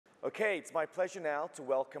Okay, it's my pleasure now to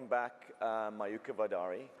welcome back Mayukha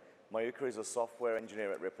Vadari. Mayukha is a software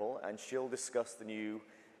engineer at Ripple, and she'll discuss the new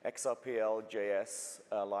xrpl.js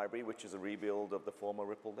library, which is a rebuild of the former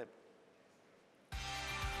Ripple Lib.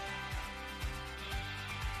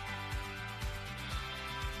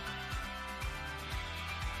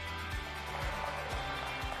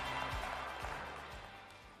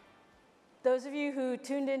 Those of you who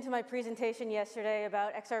tuned into my presentation yesterday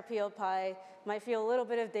about xrpl.py might feel a little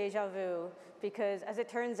bit of deja vu, because as it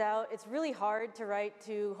turns out, it's really hard to write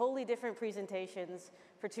two wholly different presentations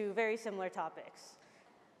for two very similar topics.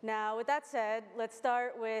 Now, with that said, let's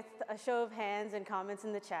start with a show of hands and comments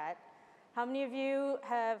in the chat. How many of you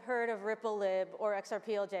have heard of Ripple Lib or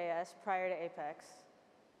xrpl.js prior to Apex?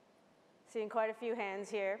 Seeing quite a few hands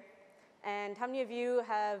here. And how many of you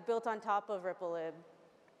have built on top of Ripple Lib?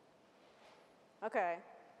 Okay.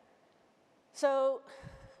 So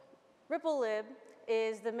Ripple Lib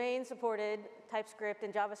is the main supported TypeScript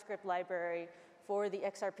and JavaScript library for the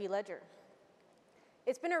XRP ledger.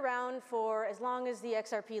 It's been around for as long as the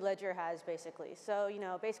XRP ledger has, basically. So,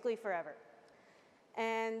 basically forever.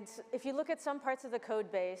 And if you look at some parts of the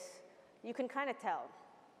code base, you can kind of tell.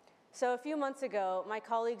 So a few months ago, my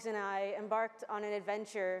colleagues and I embarked on an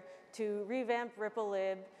adventure to revamp Ripple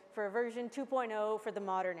Lib for version 2.0 for the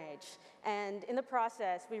modern age. And in the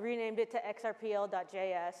process, we renamed it to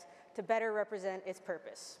xrpl.js to better represent its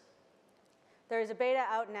purpose. There is a beta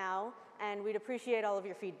out now, and we'd appreciate all of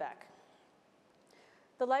your feedback.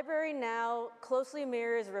 The library now closely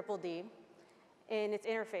mirrors RippleD in its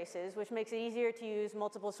interfaces, which makes it easier to use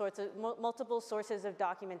multiple sources of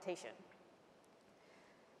documentation.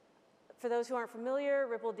 For those who aren't familiar,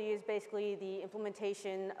 RippleD is basically the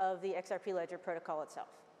implementation of the XRP ledger protocol itself.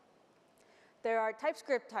 There are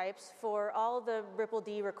TypeScript types for all the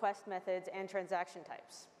RippleD request methods and transaction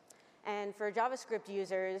types. And for JavaScript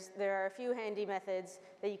users, there are a few handy methods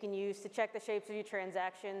that you can use to check the shapes of your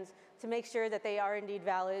transactions to make sure that they are indeed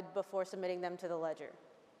valid before submitting them to the ledger.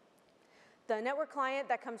 The network client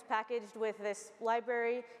that comes packaged with this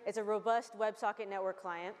library is a robust WebSocket network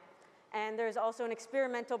client. And there's also an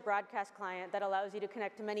experimental broadcast client that allows you to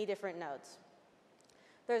connect to many different nodes.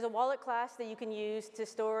 There's a wallet class that you can use to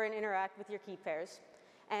store and interact with your key pairs.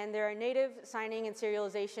 And there are native signing and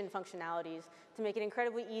serialization functionalities to make it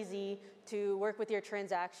incredibly easy to work with your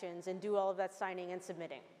transactions and do all of that signing and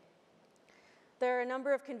submitting. There are a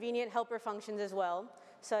number of convenient helper functions as well,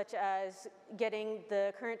 such as getting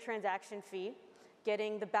the current transaction fee,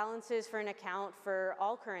 getting the balances for an account for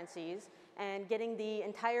all currencies, and getting the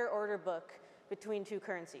entire order book between two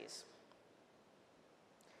currencies.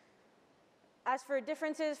 As for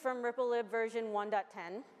differences from Ripple Lib version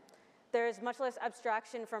 1.10, there is much less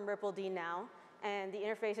abstraction from RippleD now, and the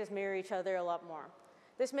interfaces mirror each other a lot more.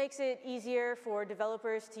 This makes it easier for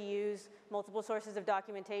developers to use multiple sources of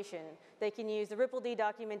documentation. They can use the RippleD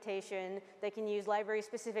documentation, they can use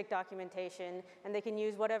library-specific documentation, and they can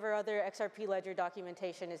use whatever other XRP ledger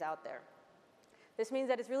documentation is out there. This means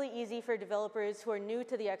that it's really easy for developers who are new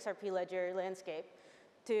to the XRP ledger landscape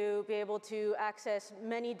to be able to access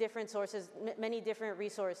many different sources, many different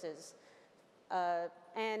resources.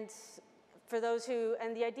 And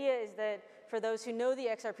the idea is that for those who know the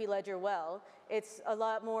XRP ledger well, it's a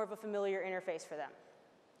lot more of a familiar interface for them.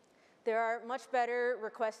 There are much better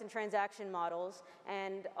request and transaction models,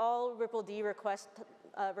 and all RippleD request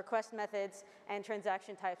methods and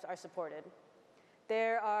transaction types are supported.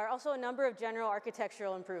 There are also a number of general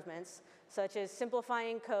architectural improvements, such as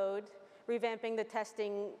simplifying code, revamping the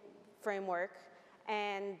testing framework,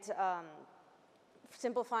 and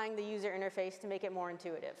simplifying the user interface to make it more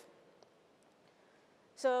intuitive.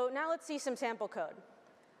 So now let's see some sample code.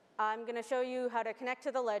 I'm going to show you how to connect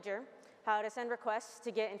to the ledger, how to send requests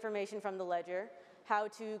to get information from the ledger, how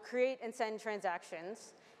to create and send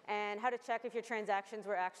transactions, and how to check if your transactions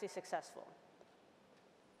were actually successful.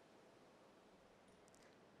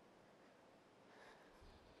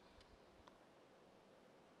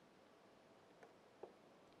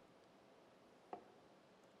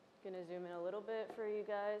 Going to zoom in a little bit for you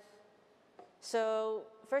guys. So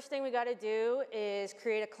first thing we got to do is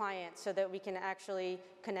create a client so that we can actually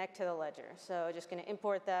connect to the ledger. So just going to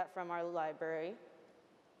import that from our library.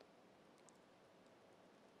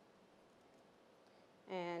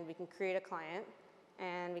 And we can create a client.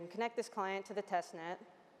 And we can connect this client to the testnet.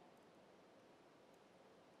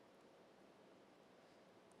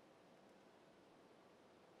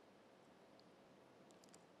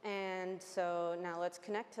 And so now let's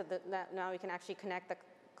connect to now we can actually connect the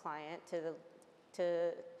client to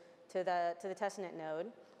the testnet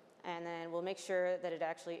node, and then we'll make sure that it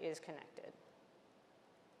actually is connected.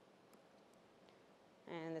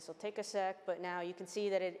 And this will take a sec, but now you can see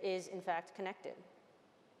that it is in fact connected.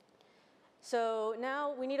 So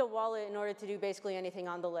now we need a wallet in order to do basically anything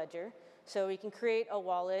on the ledger. So we can create a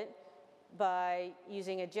wallet by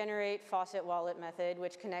using a generate faucet wallet method,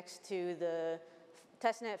 which connects to the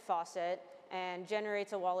testnet faucet and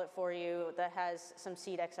generates a wallet for you that has some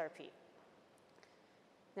seed XRP.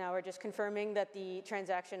 Now we're just confirming that the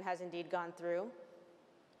transaction has indeed gone through.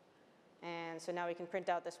 And so now we can print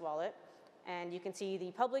out this wallet. And you can see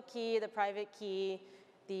the public key, the private key,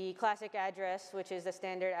 the classic address, which is the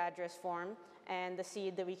standard address form, and the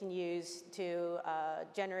seed that we can use to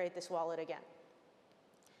generate this wallet again.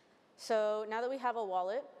 So now that we have a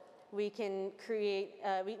wallet, we can create,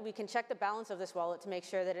 we can check the balance of this wallet to make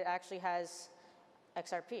sure that it actually has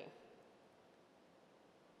XRP.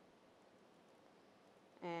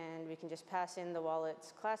 And we can just pass in the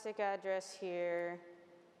wallet's classic address here.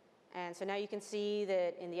 And so now you can see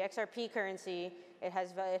that in the XRP currency, it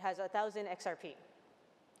has 1,000 XRP.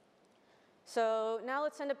 So now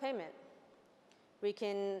let's send a payment. We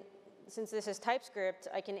can, since this is TypeScript,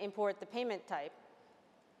 I can import the payment type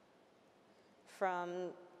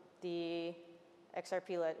from the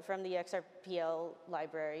XRPL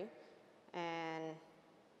library, and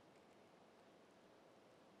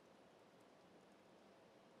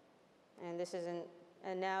this isn't.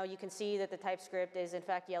 And now you can see that the TypeScript is in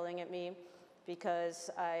fact yelling at me because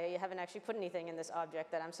I haven't actually put anything in this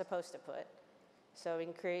object that I'm supposed to put. So we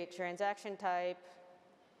can create transaction type.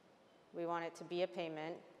 We want it to be a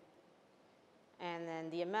payment. And then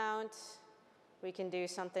the amount, we can do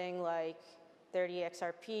something like 30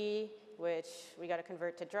 XRP, which we got to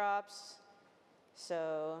convert to drops.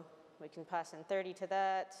 So we can pass in 30 to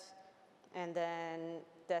that. And then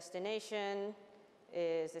destination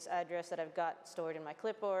is this address that I've got stored in my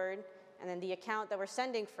clipboard. And then the account that we're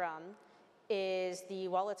sending from is the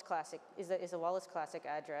wallet's classic, is the wallet's classic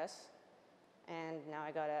address. And now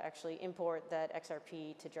I gotta actually import that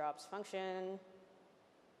XRP to drops function.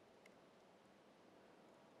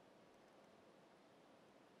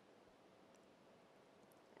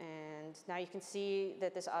 And now you can see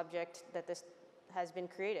that this object, that this has been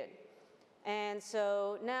created. And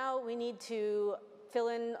so now we need to fill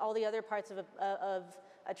in all the other parts of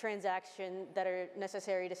a transaction that are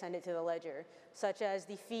necessary to send it to the ledger, such as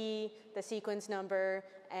the fee, the sequence number,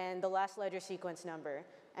 and the last ledger sequence number.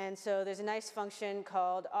 And so there's a nice function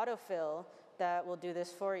called Autofill that will do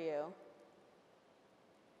this for you.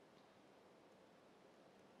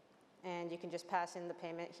 And you can just pass in the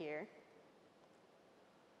payment here.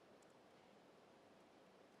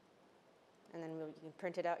 And then you can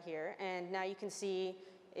print it out here. And now you can see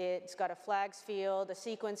it's got a flags field, a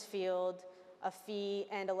sequence field, a fee,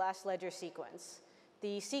 and a last ledger sequence.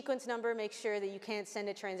 The sequence number makes sure that you can't send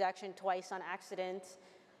a transaction twice on accident.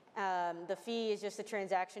 The fee is just a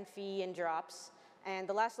transaction fee in drops. And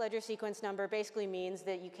the last ledger sequence number basically means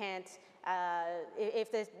that you can't,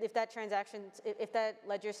 if that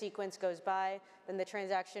ledger sequence goes by, then the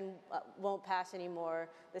transaction won't pass anymore.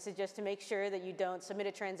 This is just to make sure that you don't submit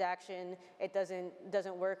a transaction, it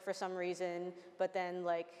doesn't work for some reason, but then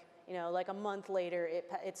like a month later,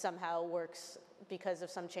 it somehow works because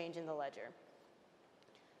of some change in the ledger.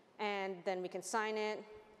 And then we can sign it.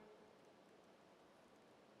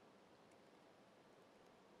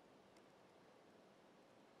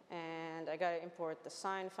 And I gotta import the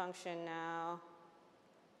sign function now.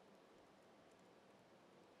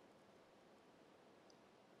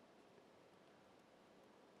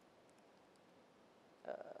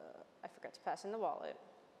 I forgot to pass in the wallet.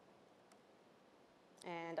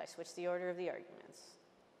 And I switched the order of the arguments.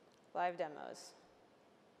 Live demos.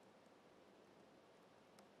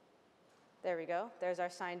 There we go. There's our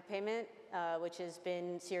signed payment, which has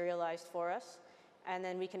been serialized for us. And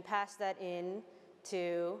then we can pass that in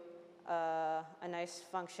to a nice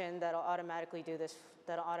function that'll automatically do this,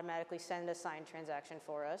 that'll automatically send a signed transaction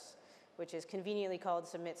for us, which is conveniently called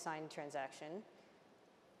submit signed transaction.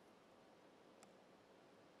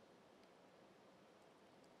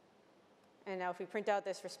 And now if we print out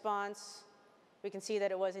this response, we can see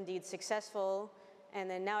that it was indeed successful. And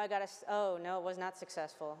then now I gotta, oh no, it was not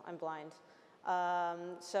successful, I'm blind.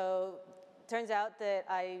 So turns out that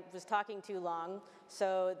I was talking too long.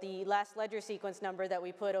 So the last ledger sequence number that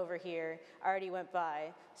we put over here already went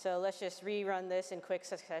by. So let's just rerun this in quick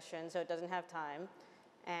succession so it doesn't have time.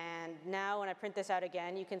 And now when I print this out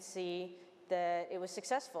again, you can see that it was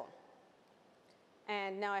successful.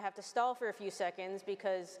 And now I have to stall for a few seconds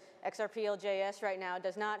because xrpl.js right now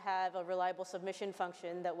does not have a reliable submission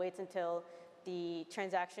function that waits until the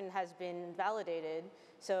transaction has been validated.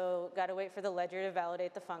 So got to wait for the ledger to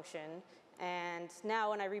validate the function. And now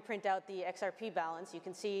when I reprint out the XRP balance, you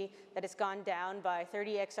can see that it's gone down by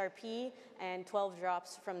 30 XRP and 12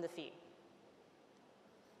 drops from the fee.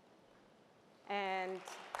 And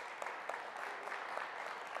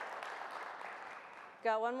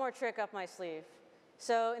got one more trick up my sleeve.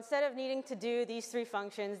 So instead of needing to do these 3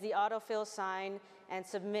 functions, the autofill, sign, and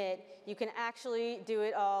submit, you can actually do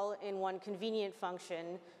it all in one convenient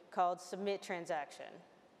function called submit transaction.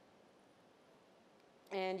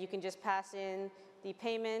 And you can just pass in the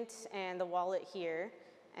payment and the wallet here,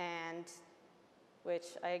 and which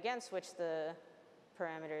I again switch the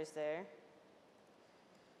parameters there.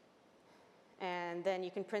 And then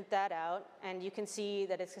you can print that out, and you can see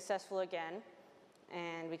that it's successful again.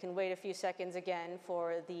 And we can wait a few seconds again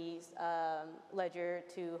for the ledger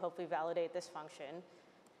to hopefully validate this function.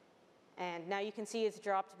 And now you can see it's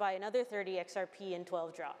dropped by another 30 XRP and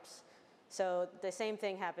 12 drops. So the same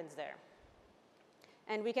thing happens there.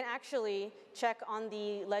 And we can actually check on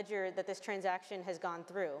the ledger that this transaction has gone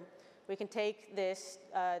through. We can take this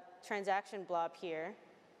transaction blob here.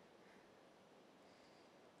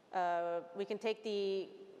 We can take the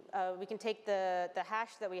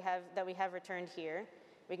hash that we have returned here.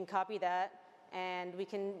 We can copy that, and we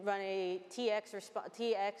can run a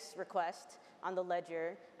TX request on the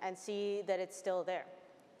ledger and see that it's still there.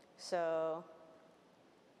 So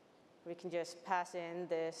we can just pass in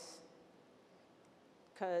this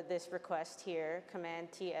request here, command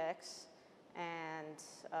TX, and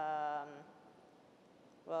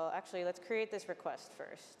well, actually, let's create this request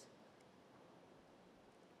first.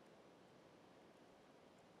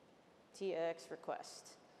 TX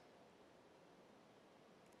request.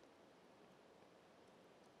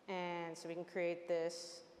 And so we can create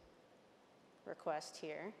this request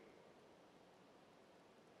here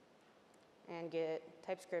and get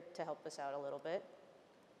TypeScript to help us out a little bit.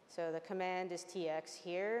 So the command is TX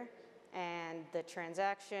here, and the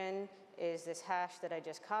transaction is this hash that I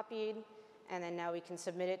just copied, and then now we can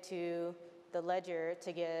submit it to the ledger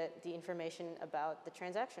to get the information about the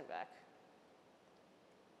transaction back.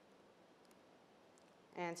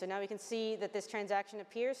 And so now we can see that this transaction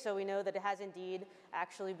appears, so we know that it has indeed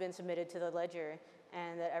actually been submitted to the ledger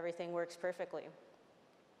and that everything works perfectly.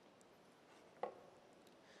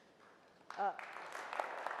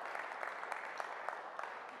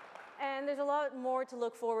 And there's a lot more to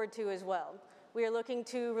look forward to as well. We are looking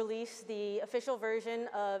to release the official version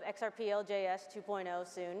of xrpl.js 2.0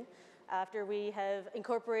 soon, after we have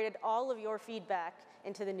incorporated all of your feedback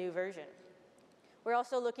into the new version. We're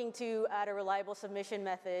also looking to add a reliable submission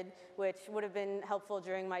method, which would have been helpful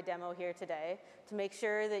during my demo here today, to make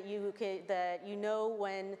sure that you know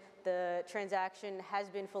when the transaction has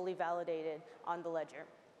been fully validated on the ledger.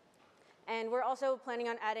 And we're also planning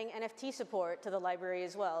on adding NFT support to the library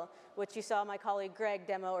as well, which you saw my colleague Greg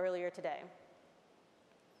demo earlier today.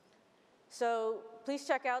 So please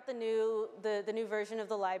check out the new version of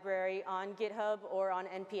the library on GitHub or on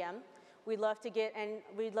NPM. We'd love to get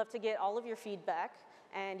all of your feedback,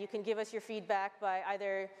 and you can give us your feedback by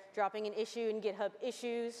either dropping an issue in GitHub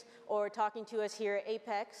Issues or talking to us here at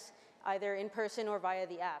Apex, either in person or via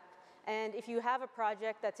the app. And if you have a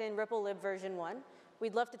project that's in Ripple Lib version 1,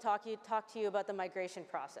 we'd love to talk to you about the migration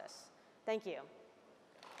process. Thank you.